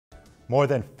More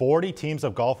than 40 teams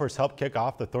of golfers helped kick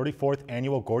off the 34th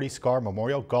annual Gordy Skaar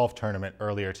Memorial Golf Tournament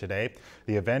earlier today.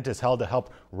 The event is held to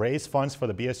help raise funds for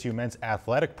the BSU men's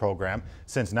athletic program.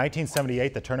 Since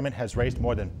 1978, the tournament has raised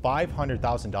more than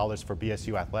 $500,000 for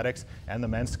BSU athletics and the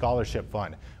men's scholarship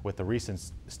fund. With the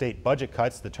recent state budget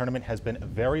cuts, the tournament has been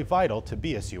very vital to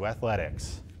BSU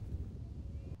athletics.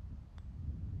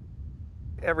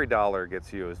 Every dollar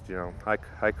gets used.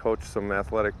 I coach some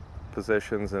athletic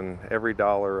positions, and every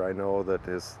dollar I know that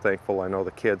is thankful. I know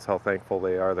the kids, how thankful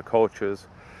they are, the coaches.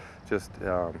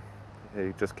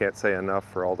 You just can't say enough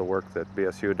for all the work that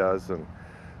BSU does, and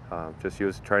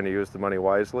trying to use the money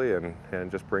wisely and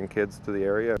just bring kids to the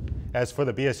area. As for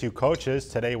the BSU coaches,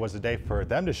 today was a day for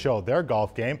them to show their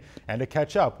golf game and to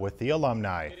catch up with the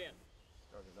alumni.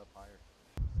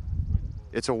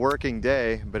 It's a working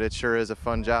day, but it sure is a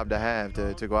fun job to have,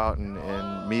 to go out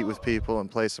and meet with people and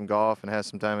play some golf and have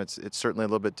some time. It's certainly a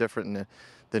little bit different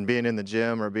than being in the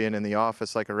gym or being in the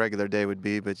office like a regular day would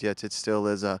be, but yet it still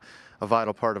is a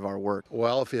vital part of our work.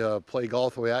 Well, if you play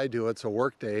golf the way I do, it's a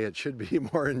work day. It should be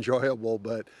more enjoyable,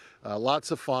 but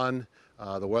lots of fun.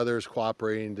 The weather is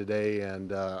cooperating today,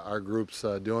 and our group's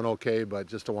doing okay, but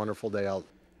just a wonderful day out.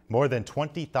 More than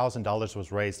 $20,000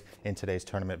 was raised in today's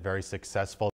tournament. Very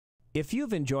successful. If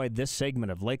you've enjoyed this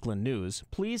segment of Lakeland News,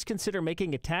 please consider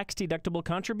making a tax-deductible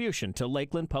contribution to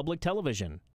Lakeland Public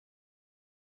Television.